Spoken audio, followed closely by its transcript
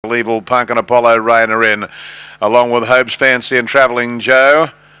Evil Punk and Apollo Rain are in, along with Hope's Fancy and Travelling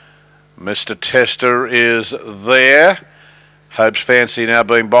Joe. Mr. Tester is there. Hope's Fancy now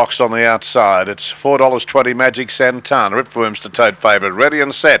being boxed on the outside. It's $4.20 Magic Santana. Ripworms to tote favourite. Ready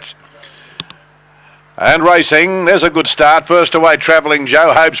and set. And racing, there's a good start. First away, Travelling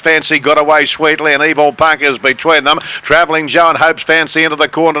Joe. Hope's Fancy got away sweetly, and Evil Punk is between them. Travelling Joe and Hope's Fancy into the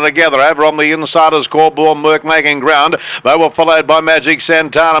corner together. Over on the inside is Corborn Merc making ground. They were followed by Magic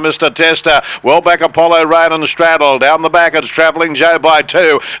Santana, Mr. Tester. Well back, Apollo Rain and Straddle. Down the back, it's Travelling Joe by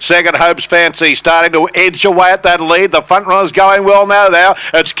 2. Second, Hope's Fancy starting to edge away at that lead. The front runner's going well now.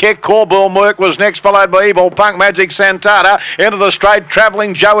 It's Kick. Corborn Merc was next, followed by Evil Punk. Magic Santana into the straight.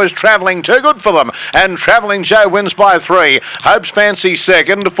 Travelling Joe is travelling. Too good for them. And Travelling Joe wins by 3. Hope's Fancy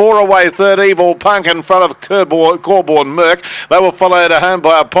second. 4 away third. Evil Punk in front of Corborn Merc. They were followed home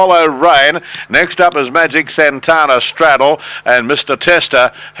by Apollo Rain. Next up is Magic Santana Straddle. And Mr.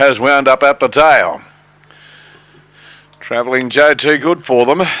 Tester has wound up at the tail. Travelling Joe too good for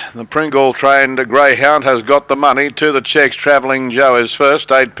them. The Pringle trained greyhound has got the money. To the checks, Travelling Joe is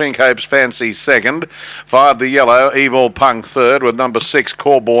first. 8 Pink Hope's Fancy second. 5 the yellow, Evil Punk third, with number 6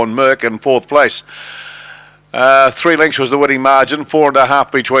 Corborn Merc in 4th place. 3 lengths was the winning margin.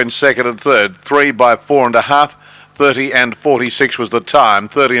 4.5 between second and third. 3 by 4.5. 30 and 46 was the time.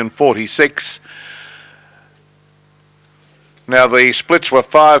 30 and 46. Now the splits were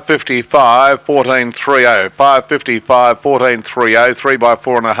 5.55, 14.30, 5.55, 14.30, 3 by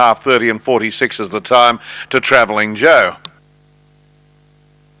 4.5, 30 and 46 is the time to Travelling Joe.